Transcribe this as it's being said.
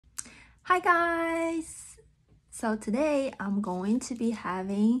Hi guys! So today I'm going to be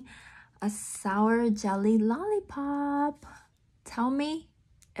having a sour jelly lollipop. Tell me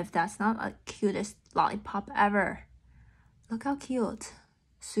if that's not the cutest lollipop ever. Look how cute.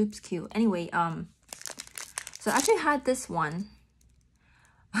 Soup's cute. Anyway, so I actually had this one.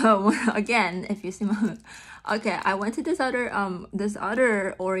 Again, if you see my okay, I went to this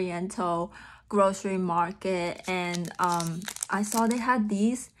other Oriental grocery market, and I saw they had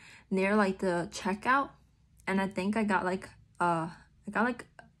these near like the checkout, and I think I got like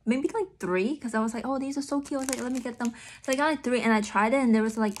maybe like 3 because I was like, oh, these are so cute. I was like, let me get them. So I got like 3 and I tried it and it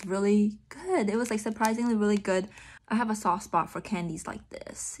was like really good. It was like surprisingly really good. I have a soft spot for candies like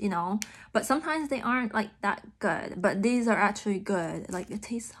this, you know, but sometimes they aren't like that good, but these are actually good. Like it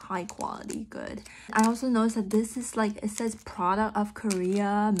tastes high quality good. I also noticed that this is like, it says product of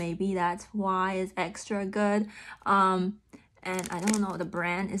Korea. Maybe that's why it's extra good. And I don't know the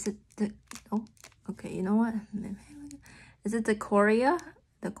brand. Is it the, oh, okay, you know what? Is it Decoria?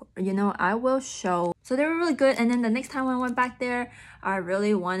 You know, I will show. So they were really good, and then the next time I went back there, I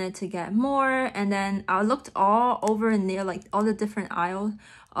really wanted to get more, and then I looked all over near like all the different aisles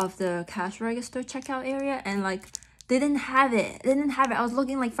of the cash register checkout area, and like they didn't have it. I was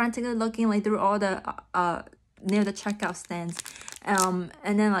looking like frantically looking like through all the near the checkout stands, and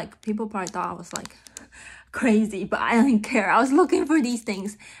then like people probably thought I was like crazy, but I didn't care. I was looking for these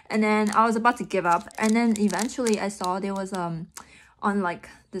things, and then I was about to give up, and then eventually I saw there was on like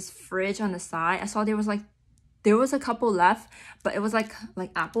this fridge on the side, I saw there was a couple left, but it was like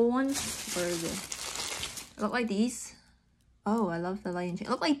apple ones. Where is it? It looked like these. Oh, I love the lighting change. It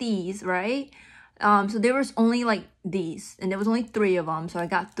looked like these, right? So there was only like these, and there was only 3 of them, so I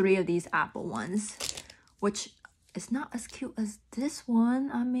got 3 of these apple ones, which is not as cute as this one.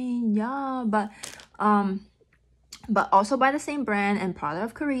 I mean, yeah, but also by the same brand and product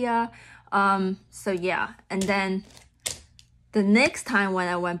of Korea. So yeah, and then the next time when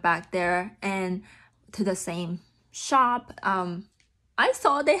I went back there and to the same shop, I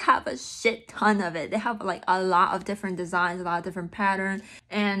saw they have a shit ton of it. They have like a lot of different designs, a lot of different patterns,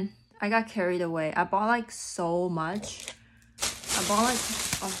 and I got carried away. I bought like so much. I bought like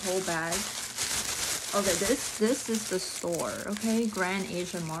a whole bag. Okay, this is the store, okay? Grand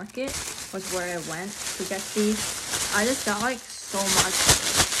Asian Market was where I went to get these. I just got like so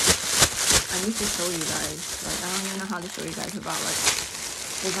much. I need to show you guys. Like, I don't even know how to show you guys without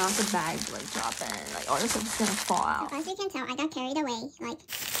the bag like dropping. Like, all this stuff is gonna fall out. So as you can tell, I got carried away. Like,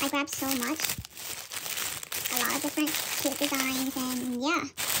 I grabbed so much. A lot of different cute designs, and yeah.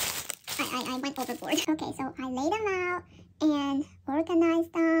 I went overboard. Okay, so I laid them out and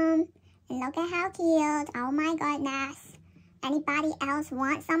organized them. And look at how cute. Oh my goodness. Anybody else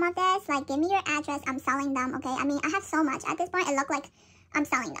want some of this? Like, give me your address. I'm selling them, okay? I mean, I have so much. At this point, it looked like I'm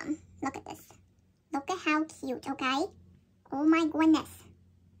selling them. Look at this. Look at how cute, okay? Oh my goodness.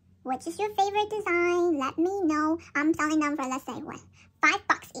 Which is your favorite design? Let me know. I'm selling them for, let's say, what? $5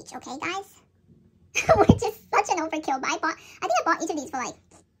 each, okay, guys? Which is such an overkill. But I think I bought each of these for like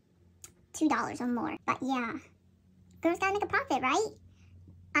 $2 or more. But yeah. Girls gotta make a profit, right?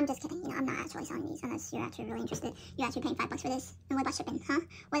 I'm just kidding. You know, I'm not actually selling these unless you're actually really interested. You're actually paying $5 for this. And what about shipping, huh?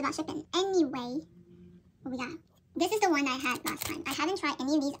 What about shipping? Anyway, what we got? This is the one I had last time. I haven't tried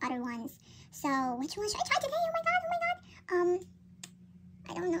any of these other ones. So, which one should I try today? Oh my god,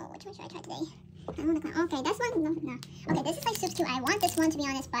 I don't know. Which one should I try today? I don't want to. Okay, this one. No. Okay, this is like soup too. I want this one to be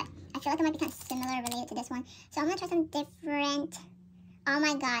honest, but I feel like it might be kind of similar related to this one. So I'm gonna try some different. Oh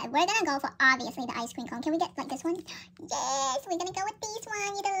my god, we're gonna go for obviously the ice cream cone. Can we get like this one? Yes, we're gonna go with this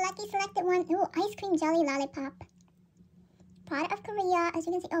one. You're the lucky selected one. Ooh, ice cream jelly lollipop. Product of Korea, as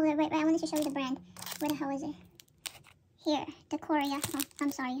you can see. Oh, wait, I wanted to show you the brand. Where the hell is it? Here, Decoria. Oh,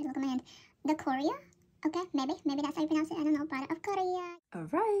 I'm sorry, look at my hand. Decoria? Okay, maybe that's how you pronounce it. I don't know. Product of Korea. All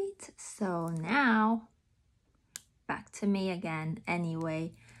right, so now back to me again.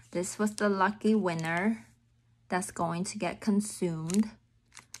 Anyway, this was the lucky winner that's going to get consumed.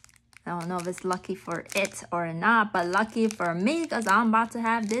 I don't know if it's lucky for it or not, but lucky for me because I'm about to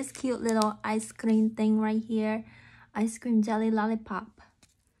have this cute little ice cream thing right here. Ice cream jelly lollipop.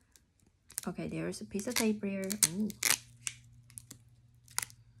 Okay, there's a piece of tape here. Ooh.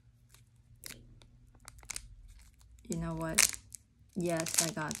 You know what? Yes,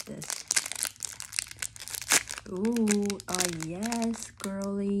 I got this. Ooh, yes,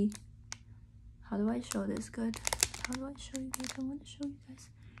 girly. How do I show this good? How do I show you guys? I want to show you guys.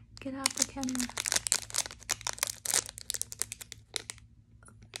 Get out the camera.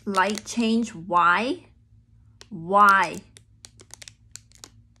 Light change. Why? Why?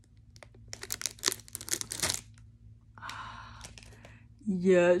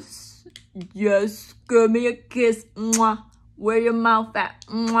 Yes. Yes. Give me a kiss. Mwah. Where your mouth at?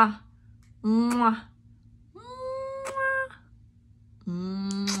 Mwah. Mwah. Mwah.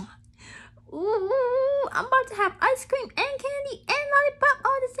 Mwah. Ooh, I'm about to have ice cream and candy and lollipop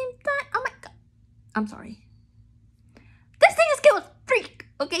all at the same time. Oh my god. I'm sorry. This thing is cute as freak.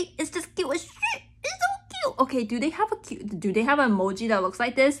 Okay, it's just cute as shit. It's so cute. Okay, do they have an emoji that looks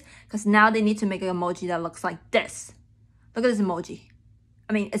like this? Because now they need to make an emoji that looks like this. Look at this emoji.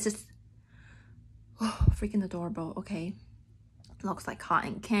 I mean, it's just freaking adorable. Okay, looks like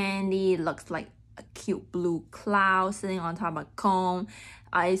cotton candy. Looks like a cute blue cloud sitting on top of a cone,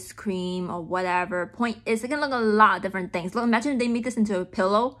 ice cream or whatever. Point is, it can look a lot of different things. Look, imagine if they make this into a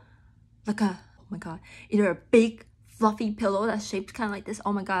pillow. Like oh my god, either a big fluffy pillow that's shaped kind of like this.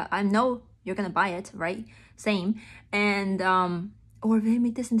 Oh my god, I know you're gonna buy it, right? Same. And or if they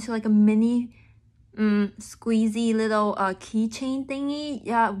make this into like a mini squeezy little keychain thingy,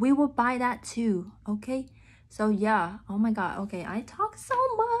 yeah, we will buy that too. Okay, so yeah, oh my god. Okay, I talk so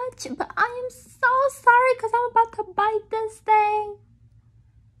much, but I am so sorry because I'm about to bite this thing.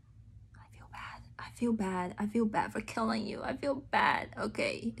 I feel bad for killing you. I feel bad.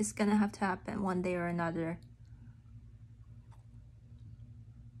 Okay, it's gonna have to happen one day or another.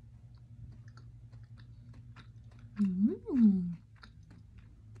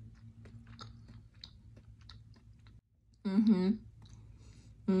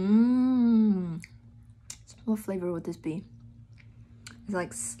 What flavor would this be? It's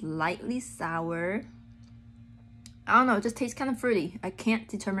like slightly sour. I don't know, it just tastes kind of fruity. I can't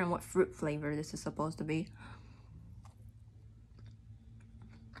determine what fruit flavor this is supposed to be.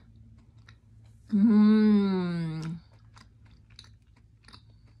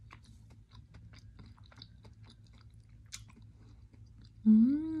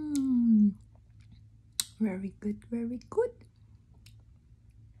 Very good, very good.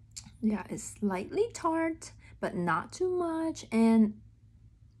 Yeah, it's slightly tart, but not too much, and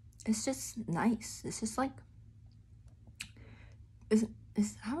it's just nice. It's just like it's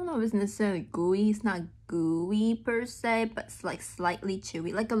I don't know if it's necessarily gooey. It's not gooey per se, but it's like slightly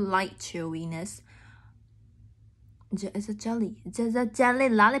chewy, like a light chewiness. It's a jelly. It's just a jelly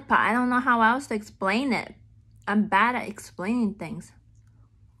lollipop. I don't know how else to explain it. I'm bad at explaining things.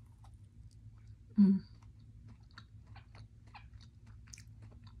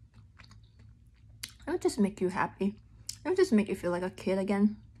 It'll just make you happy. It'll just make you feel like a kid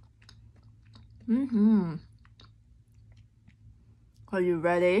again. Are you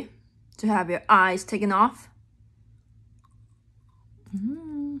ready to have your eyes taken off?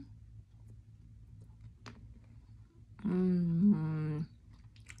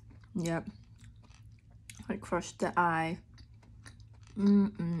 Yep. I crushed the eye.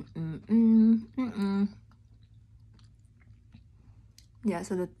 Yeah,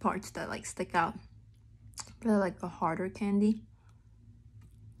 so the parts that like stick out, they're like a harder candy.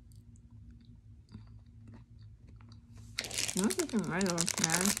 Not even regular,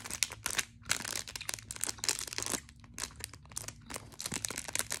 man.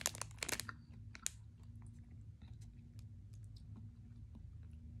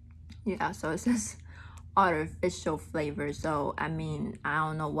 Yeah, so it says artificial flavor, so I mean, I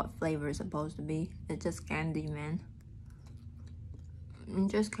don't know what flavor it's supposed to be. It's just candy, man.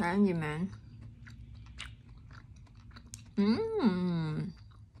 It's just candy, man. You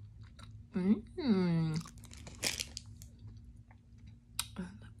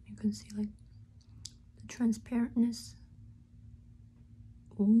can see like the transparentness.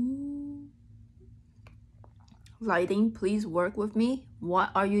 Ooh. Lighting, please work with me.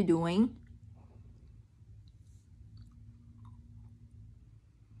 What are you doing?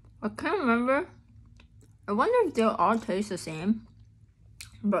 I can't remember. I wonder if they'll all taste the same,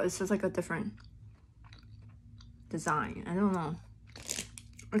 but it's just like a different design. I don't know.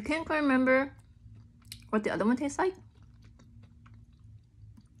 I can't quite remember what the other one tastes like.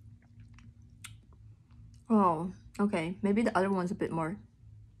 Oh, okay. Maybe the other one's a bit more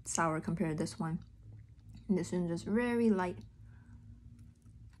sour compared to this one. And this one's just very light.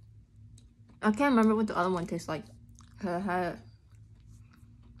 I can't remember what the other one tastes like. Oh,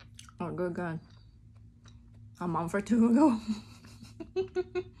 good God. A month or two ago.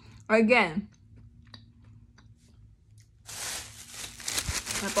 Again.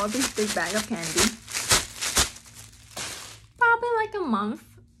 I bought this big bag of candy. Probably like a month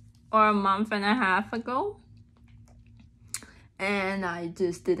or a month and a half ago. And I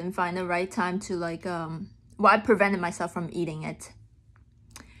just didn't find the right time to like, well, I prevented myself from eating it.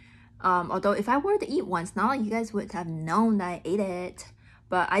 Although if I were to eat once, not like you guys would have known that I ate it,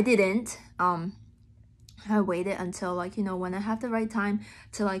 but I didn't. I waited until like, you know, when I have the right time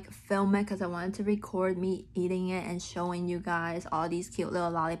to like film it, because I wanted to record me eating it and showing you guys all these cute little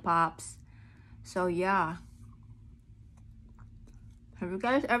lollipops. So yeah, have you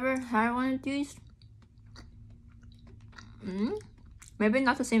guys ever had one of these? Maybe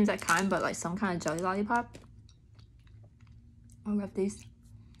not the same exact kind, but like some kind of jelly lollipop. I love these.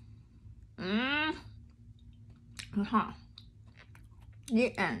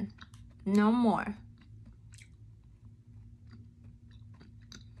 The end. No more.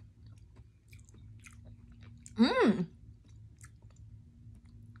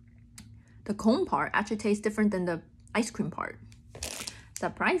 The cone part actually tastes different than the ice cream part,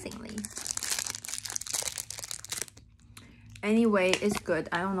 surprisingly. Anyway, it's good.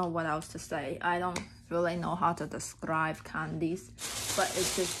 I don't know what else to say. I don't really know how to describe candies, but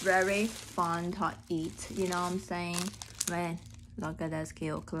it's just very fun to eat. You know what I'm saying? Man, look at this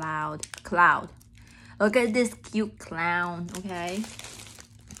cute cloud. Look at this cute clown, okay?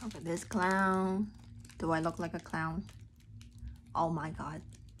 Look at this clown. Do I look like a clown? Oh my god.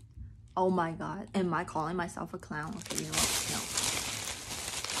 Oh my god. Am I calling myself a clown? Okay, you know what? No.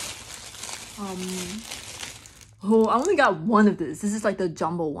 Oh, I only got one of this. This is like the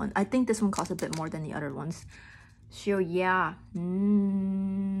jumbo one. I think this one costs a bit more than the other ones. So yeah.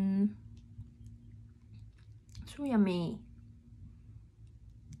 So yummy.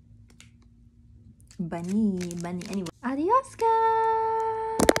 Bunny. Anyway. Adios, guys.